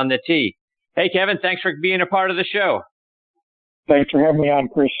Next on the Tee. Hey, Kevin, thanks for being a part of the show. Thanks for having me on,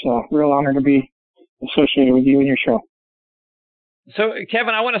 Chris. Real honor to be associated with you and your show. So,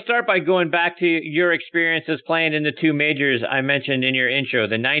 Kevin, I want to start by going back to your experiences playing in the 2 majors I mentioned in your intro,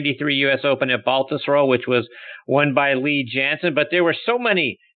 the 93 U.S. Open at Baltusrol, which was won by Lee Janzen. But there were so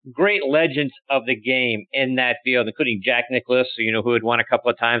many great legends of the game in that field, including Jack Nicklaus, who had won a couple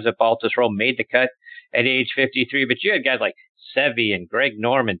of times at Baltusrol, made the cut at age 53. But you had guys like Seve and Greg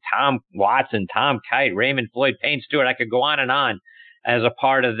Norman, Tom Watson, Tom Kite, Raymond Floyd, Payne Stewart. I could go on and on as a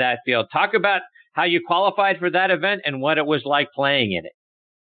part of that field. Talk about how you qualified for that event and what it was like playing in it.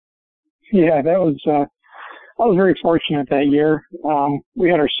 Yeah, I was very fortunate that year. We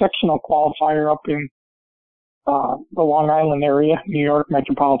had our sectional qualifier up in the Long Island area, New York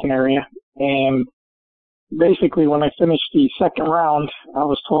metropolitan area. And basically when I finished the second round, I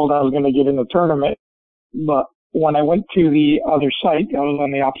was told I was going to get in the tournament. But when I went to the other site, I was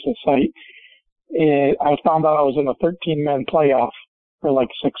on the opposite site, and I found out I was in a 13-man playoff for like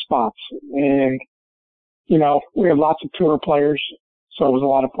 6 spots. And, we had lots of tour players, so it was a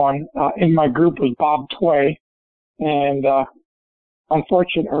lot of fun. In my group was Bob Tway, and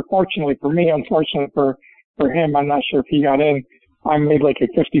fortunately for me, unfortunately for him, I'm not sure if he got in, I made like a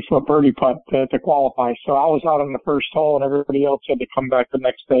 50-foot birdie putt to qualify. So I was out on the first hole, and everybody else had to come back the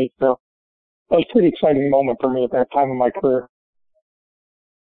next day. So it was a pretty exciting moment for me at that time in my career.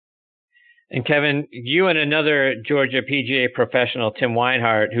 And Kevin, you and another Georgia PGA professional, Tim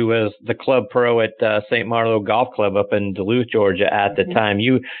Weinhardt, who was the club pro at St. Marlowe Golf Club up in Duluth, Georgia at the time,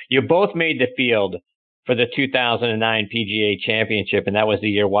 you both made the field for the 2009 PGA Championship, and that was the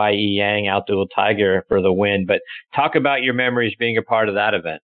year Y.E. Yang outdueled Tiger for the win. But talk about your memories being a part of that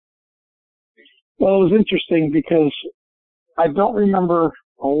event. Well, it was interesting because I don't remember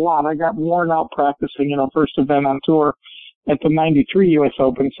a lot. I got worn out practicing, first event on tour at the 93 U.S.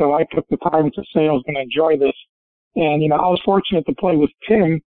 Open, so I took the time to say I was going to enjoy this. And, I was fortunate to play with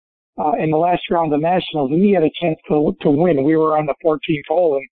Tim in the last round of Nationals, and he had a chance to win. We were on the 14th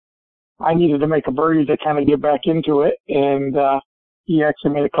hole, and I needed to make a birdie to kind of get back into it, and he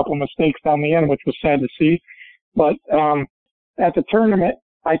actually made a couple of mistakes down the end, which was sad to see. But at the tournament,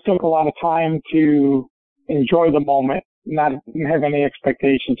 I took a lot of time to enjoy the moment didn't have any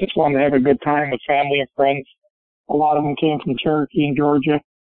expectations. Just wanted to have a good time with family and friends. A lot of them came from Cherokee and Georgia.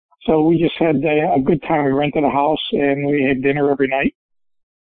 So we just had a good time. We rented a house and we had dinner every night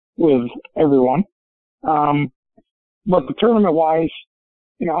with everyone. But the tournament wise,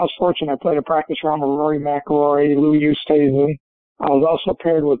 I was fortunate. I played a practice round with Rory McIlroy, Louis Oosthuizen. I was also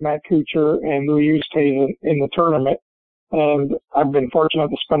paired with Matt Kuchar and Louis Oosthuizen in the tournament. And I've been fortunate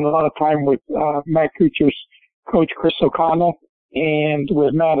to spend a lot of time with Matt Kuchar's coach, Chris O'Connell, and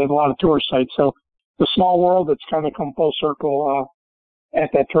with Matt at a lot of tour sites. So the small world that's kind of come full circle at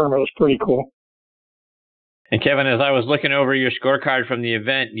that tournament was pretty cool. And Kevin, as I was looking over your scorecard from the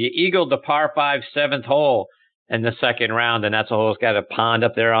event, you eagled the par 5 7th hole in the second round, and that's a hole that's got a pond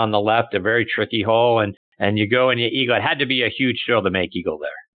up there on the left, a very tricky hole, and you go and you eagle. It had to be a huge thrill to make eagle there.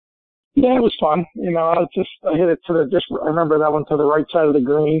 Yeah, it was fun. I hit it I remember that one to the right side of the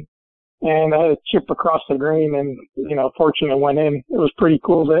green, and I had a chip across the green, and, fortunately went in. It was pretty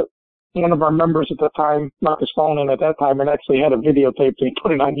cool that one of our members at the time knocked his phone in at that time and actually had a videotape and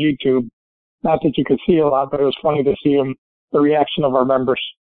put it on YouTube. Not that you could see a lot, but it was funny to see the reaction of our members.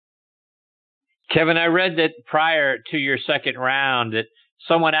 Kevin, I read that prior to your second round that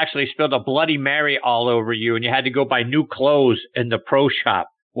someone actually spilled a Bloody Mary all over you and you had to go buy new clothes in the pro shop.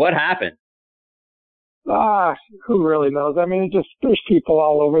 What happened? Who really knows? I mean, there's people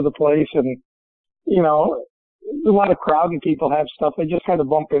all over the place, and, a lot of crowd and people have stuff. They just kind of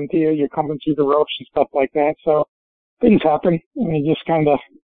bump into you. You're coming through the ropes and stuff like that. So things happen, and you just kind of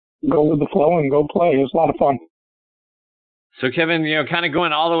go with the flow and go play. It was a lot of fun. So Kevin, kind of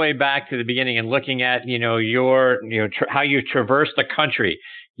going all the way back to the beginning and looking at, how you traverse the country.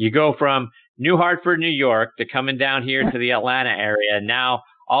 You go from New Hartford, New York, to coming down here to the Atlanta area, and now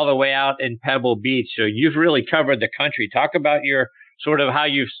all the way out in Pebble Beach. So you've really covered the country. Talk about your sort of how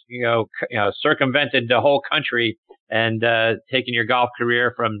you've, circumvented the whole country and taken your golf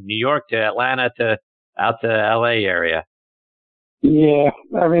career from New York to Atlanta to out to LA area. Yeah,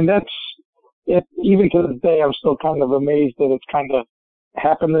 I mean, that's it. Even to this day, I'm still kind of amazed that it's kind of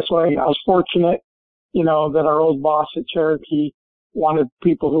happened this way. I was fortunate, that our old boss at Cherokee wanted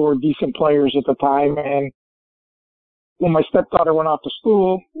people who were decent players at the time. And when my stepdaughter went off to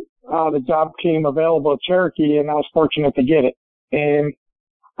school, the job came available at Cherokee, and I was fortunate to get it. And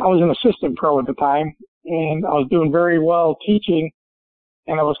I was an assistant pro at the time, and I was doing very well teaching,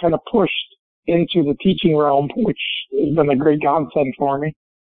 and I was kind of pushed into the teaching realm, which has been a great godsend for me.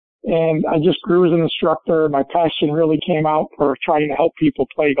 And I just grew as an instructor. My passion really came out for trying to help people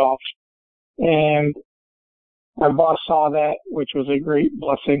play golf. And my boss saw that, which was a great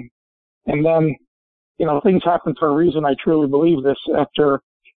blessing. And then, things happen for a reason. I truly believe this. After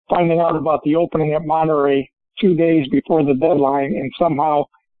finding out about the opening at Monterey 2 days before the deadline and somehow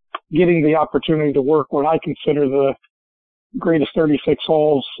getting the opportunity to work what I consider the greatest 36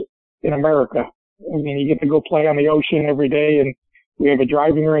 holes in America. I mean, you get to go play on the ocean every day, and we have a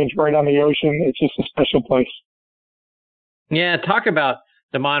driving range right on the ocean. It's just a special place. Yeah, talk about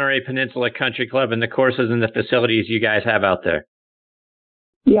the Monterey Peninsula Country Club and the courses and the facilities you guys have out there.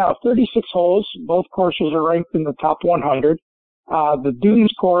 Yeah, 36 holes. Both courses are ranked in the top 100. The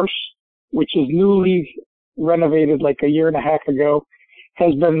Dunes course, which is newly renovated like a year and a half ago,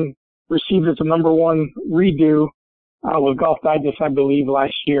 has been received as the number one redo with Golf Digest, I believe,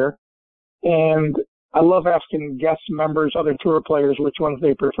 last year. And I love asking guest members, other tour players, which ones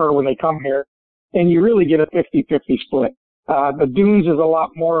they prefer when they come here. And you really get a 50-50 split. The Dunes is a lot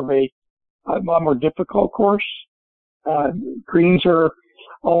more difficult course. Greens are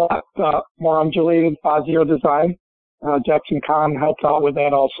a lot more undulated, Fazio design. Jackson Kahn helped out with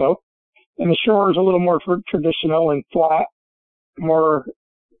that also. And the shore is a little more traditional and flat, more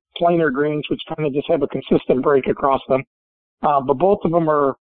plainer greens, which kind of just have a consistent break across them. But both of them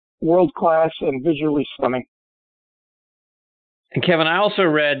are world-class and visually stunning. And Kevin, I also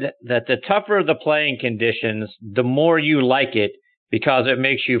read that the tougher the playing conditions, the more you like it because it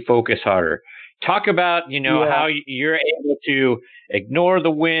makes you focus harder. Talk about, how you're able to ignore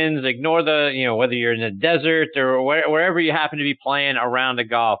the winds, ignore the, whether you're in the desert or wherever you happen to be playing around the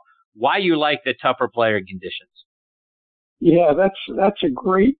golf, why you like the tougher player conditions. Yeah, that's a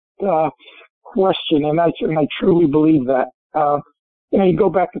great question, and I truly believe that. You go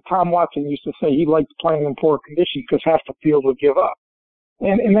back to Tom Watson used to say he liked playing in poor conditions because half the field would give up.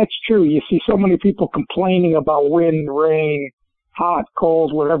 And that's true. You see so many people complaining about wind, rain, hot,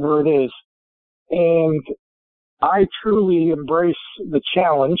 cold, whatever it is. And I truly embrace the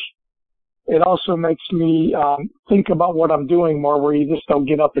challenge. It also makes me think about what I'm doing more, where you just don't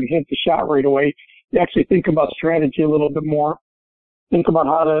get up and hit the shot right away. You actually think about strategy a little bit more. think about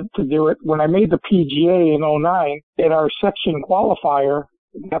how to do it. When I made the PGA in '09, in our section qualifier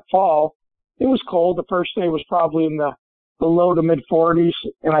that fall, it was cold. The first day was probably in the low to mid 40s,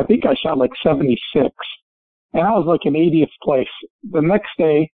 and I think I shot like 76. And I was like in 80th place. The next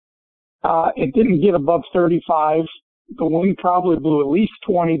day, it didn't get above 35. The wind probably blew at least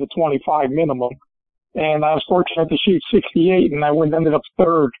 20 to 25 minimum. And I was fortunate to shoot 68, and I ended up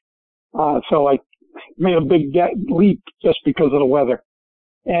third. So I made a big leap just because of the weather.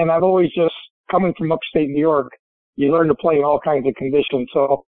 And I've always just, coming from upstate New York, you learn to play in all kinds of conditions.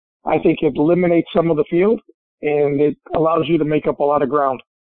 So I think it eliminates some of the field, and it allows you to make up a lot of ground.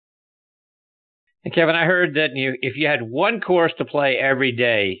 And Kevin, I heard that if you had one course to play every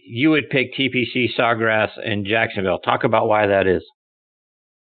day, you would pick TPC Sawgrass in Jacksonville. Talk about why that is.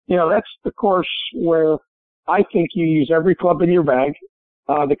 That's the course where I think you use every club in your bag.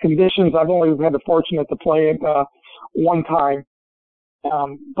 The conditions, I've only had the fortunate to play it one time,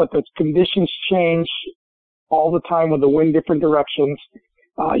 but the conditions change all the time with the wind, different directions.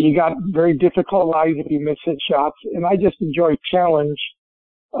 You got very difficult lies if you miss hit shots, and I just enjoy challenge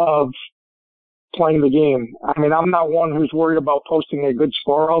of playing the game. I mean, I'm not one who's worried about posting a good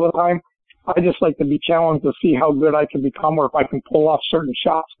score all the time. I just like to be challenged to see how good I can become, or if I can pull off certain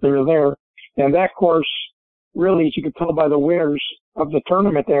shots that are there. And that course, really, as you can tell by the winners of the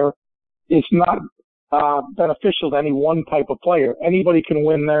tournament there, it's not beneficial to any one type of player. Anybody can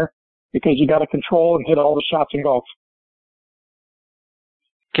win there because you got to control and hit all the shots in golf.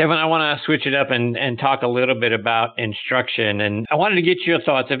 Kevin, I want to switch it up and talk a little bit about instruction. And I wanted to get your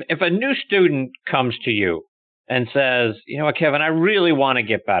thoughts. If a new student comes to you and says, you know what, Kevin, I really want to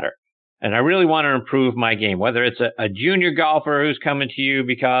get better and I really want to improve my game, whether it's a junior golfer who's coming to you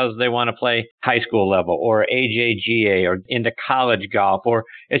because they want to play high school level or AJGA or into college golf, or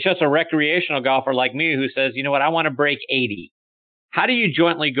it's just a recreational golfer like me who says, you know what, I want to break 80. How do you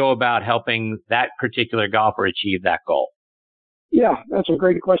jointly go about helping that particular golfer achieve that goal? Yeah, that's a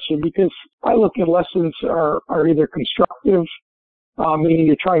great question, because I look at lessons are either constructive, meaning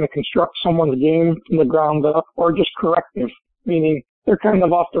you're trying to construct someone's game from the ground up, or just corrective, meaning they're kind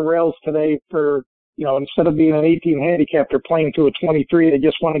of off the rails today for, instead of being an 18 handicap, they're playing to a 23. They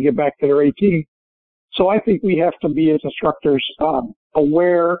just want to get back to their 18. So I think we have to be, as instructors,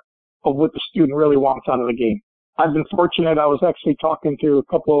 aware of what the student really wants out of the game. I've been fortunate. I was actually talking to a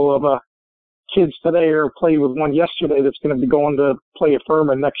couple of kids today, or played with one yesterday that's going to be going to play at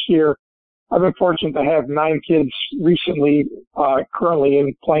Furman next year. I've been fortunate to have 9 kids recently, currently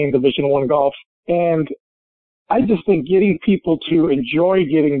in playing Division I golf. And I just think getting people to enjoy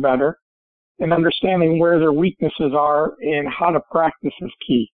getting better and understanding where their weaknesses are and how to practice is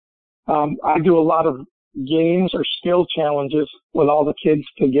key. I do a lot of games or skill challenges with all the kids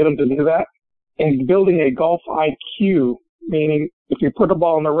to get them to do that. And building a golf IQ, meaning if you put a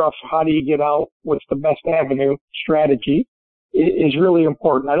ball in the rough, how do you get out? What's the best avenue? Strategy is really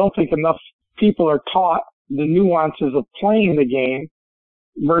important. I don't think enough people are taught the nuances of playing the game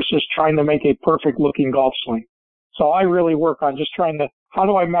versus trying to make a perfect looking golf swing. So I really work on just how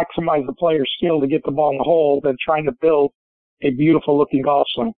do I maximize the player's skill to get the ball in the hole than trying to build a beautiful looking golf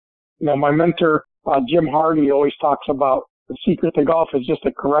swing. My mentor, Jim Hardy, always talks about the secret to golf is just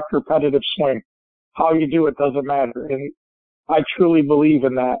a correct repetitive swing. How you do it doesn't matter. And I truly believe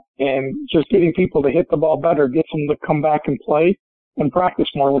in that. And just getting people to hit the ball better gets them to come back and play and practice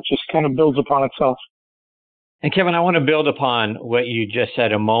more, which just kind of builds upon itself. And Kevin, I want to build upon what you just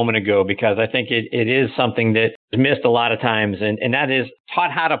said a moment ago, because I think it is something that is missed a lot of times, and that is taught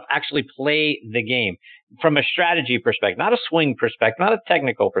how to actually play the game from a strategy perspective, not a swing perspective, not a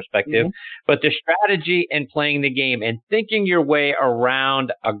technical perspective, but the strategy and playing the game and thinking your way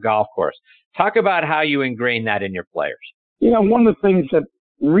around a golf course. Talk about how you ingrain that in your players. One of the things that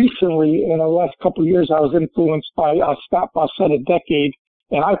recently, in the last couple of years, I was influenced by Scott Bossett, a decade,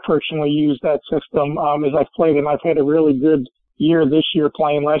 and I personally use that system as I've played, and I've had a really good year this year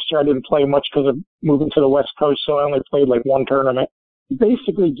playing. Last year I didn't play much because of moving to the West Coast, so I only played like one tournament.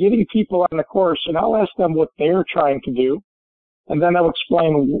 Basically getting people on the course, and I'll ask them what they're trying to do, and then I'll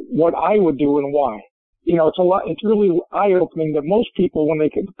explain what I would do and why. It's really eye-opening that most people, when they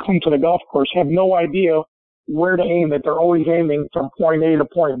come to the golf course, have no idea where to aim, that they're always aiming from point A to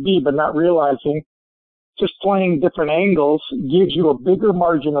point B, but not realizing just playing different angles gives you a bigger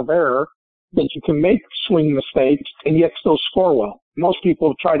margin of error, that you can make swing mistakes and yet still score well. Most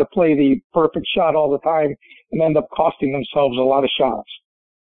people try to play the perfect shot all the time and end up costing themselves a lot of shots.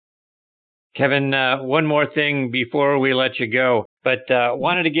 Kevin, one more thing before we let you go, but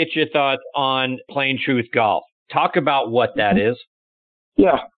wanted to get your thoughts on Plain Truth Golf. Talk about what that is.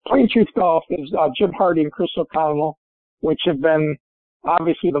 Yeah, Plain Truth Golf is Jim Hardy and Chris O'Connell, which have been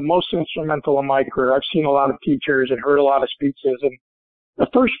obviously the most instrumental in my career. I've seen a lot of teachers and heard a lot of speeches, and the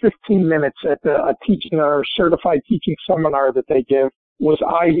first 15 minutes at a teaching or certified teaching seminar that they give was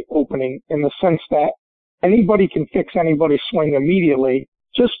eye-opening in the sense that anybody can fix anybody's swing immediately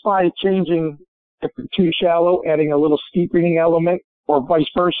just by changing, if they're too shallow, adding a little steepening element or vice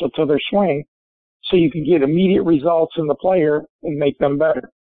versa to their swing, so you can get immediate results in the player and make them better.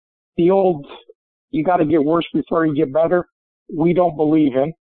 The old, you got to get worse before you get better, we don't believe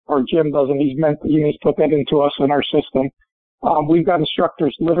in, or Jim doesn't. He's put that into us in our system. We've got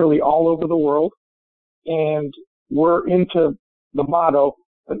instructors literally all over the world, and we're into the motto,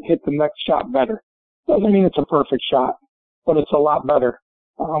 hit the next shot better. Doesn't mean it's a perfect shot, but it's a lot better.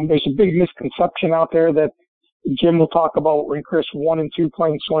 There's a big misconception out there that Jim will talk about when Chris 1 and 2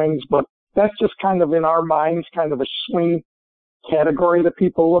 playing swings, but that's just kind of in our minds, kind of a swing category that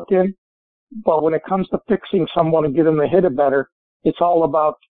people look in. But when it comes to fixing someone and getting them to hit it better, it's all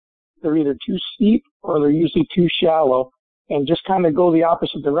about they're either too steep or they're usually too shallow, and just kind of go the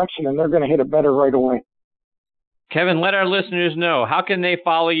opposite direction and they're going to hit it better right away. Kevin, let our listeners know, how can they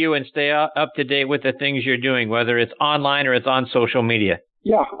follow you and stay up to date with the things you're doing, whether it's online or it's on social media?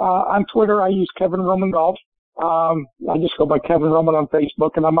 Yeah, on Twitter, I use Kevin Roman Golf. I just go by Kevin Roman on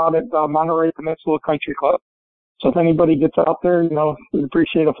Facebook, and I'm out at Monterey Peninsula Country Club. So if anybody gets out there, we'd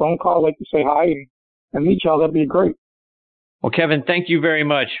appreciate a phone call, like to say hi and meet y'all. That'd be great. Well, Kevin, thank you very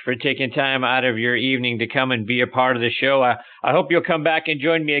much for taking time out of your evening to come and be a part of the show. I hope you'll come back and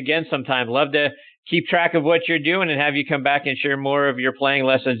join me again sometime. Love to keep track of what you're doing and have you come back and share more of your playing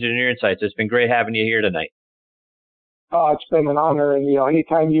lessons and your insights. It's been great having you here tonight. It's been an honor, and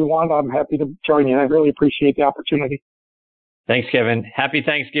anytime you want, I'm happy to join you. I really appreciate the opportunity. Thanks, Kevin. Happy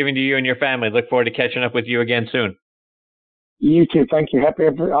Thanksgiving to you and your family. Look forward to catching up with you again soon. You too. Thank you. Happy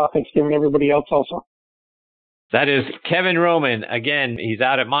Thanksgiving, everybody else also. That is Kevin Roman. Again, he's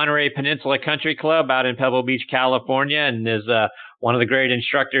out at Monterey Peninsula Country Club out in Pebble Beach, California, and is one of the great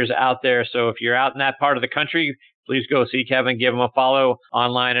instructors out there. So if you're out in that part of the country, please go see Kevin. Give him a follow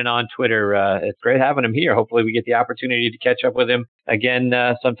online and on Twitter. It's great having him here. Hopefully we get the opportunity to catch up with him again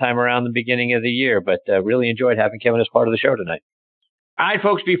sometime around the beginning of the year. But really enjoyed having Kevin as part of the show tonight. All right,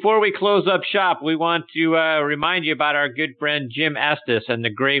 folks, before we close up shop, we want to remind you about our good friend Jim Estes and the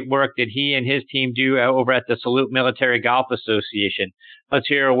great work that he and his team do over at the Salute Military Golf Association. Let's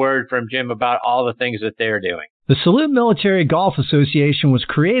hear a word from Jim about all the things that they're doing. The Salute Military Golf Association was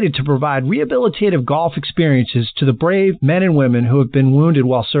created to provide rehabilitative golf experiences to the brave men and women who have been wounded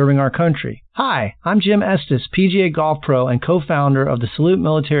while serving our country. Hi, I'm Jim Estes, PGA Golf Pro and co-founder of the Salute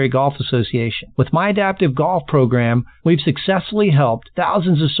Military Golf Association. With my adaptive golf program, we've successfully helped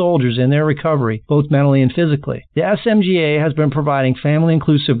thousands of soldiers in their recovery, both mentally and physically. The SMGA has been providing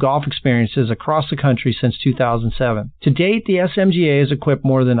family-inclusive golf experiences across the country since 2007. To date, the SMGA has equipped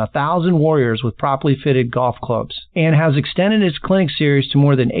more than 1,000 warriors with properly fitted golf clubs and has extended its clinic series to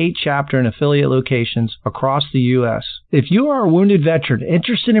more than 8 chapter and affiliate locations across the U.S. If you are a wounded veteran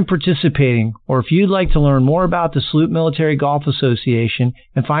interested in participating, or if you'd like to learn more about the Salute Military Golf Association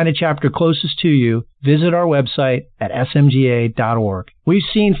and find a chapter closest to you, visit our website at smga.org. We've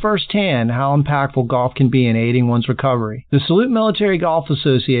seen firsthand how impactful golf can be in aiding one's recovery. The Salute Military Golf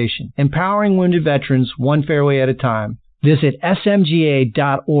Association, empowering wounded veterans one fairway at a time. Visit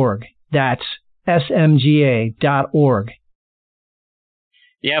smga.org. That's smga.org.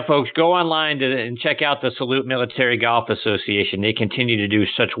 Yeah, folks, go online and check out the Salute Military Golf Association. They continue to do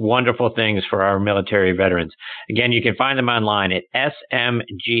such wonderful things for our military veterans. Again, you can find them online at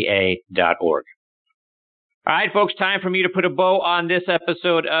smga.org. All right, folks, time for me to put a bow on this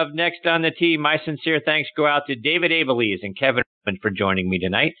episode of Next on the Tee. My sincere thanks go out to David Abeles and Kevin Roman for joining me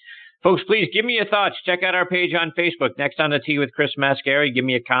tonight. Folks, please give me your thoughts. Check out our page on Facebook, Next on the Tee with Chris Mascari. Give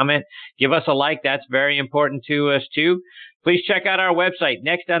me a comment. Give us a like. That's very important to us, too. Please check out our website,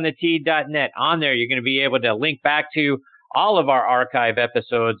 nextonthetee.net. On there, you're going to be able to link back to all of our archive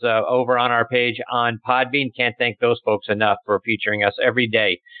episodes over on our page on Podbean. Can't thank those folks enough for featuring us every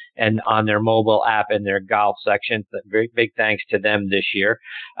day and on their mobile app in their golf section. Very big thanks to them this year.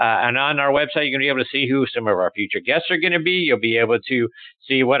 And on our website, you're going to be able to see who some of our future guests are going to be. You'll be able to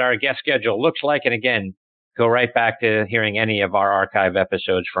see what our guest schedule looks like. And again, go right back to hearing any of our archive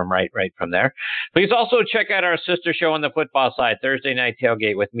episodes from right from there. Please also check out our sister show on the football side, Thursday Night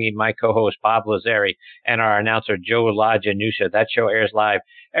Tailgate, with me and my co-host Bob Lazari and our announcer Joe LaJanusha. That show airs live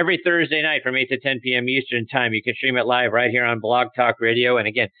every Thursday night from 8 to 10 p.m. Eastern Time. You can stream it live right here on Blog Talk Radio. And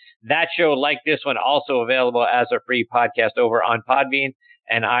again, that show, like this one, also available as a free podcast over on Podbean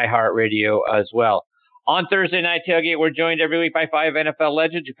and iHeartRadio as well. On Thursday Night Tailgate, we're joined every week by 5 NFL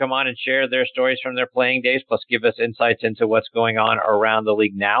legends who come on and share their stories from their playing days, plus give us insights into what's going on around the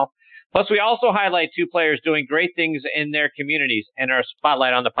league now. Plus, we also highlight 2 players doing great things in their communities and our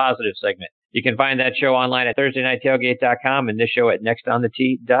Spotlight on the Positive segment. You can find that show online at ThursdayNightTailgate.com and this show at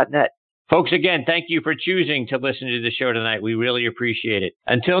NextOnTheTee.net. Folks, again, thank you for choosing to listen to the show tonight. We really appreciate it.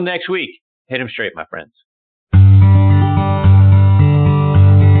 Until next week, hit 'em straight, my friends.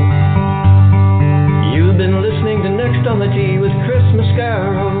 You've been listening to Next on the Tee with Chris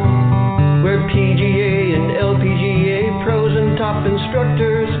Mascaro, where PGA and LPGA pros and top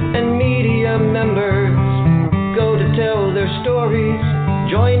instructors and media members go to tell their stories.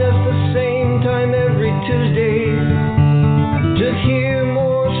 Join us the same time every Tuesday to hear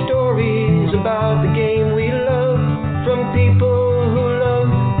more stories about the game we love from people who love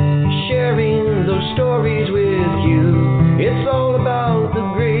sharing those stories with you. It's all about the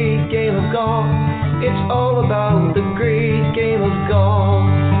great game of golf. It's all about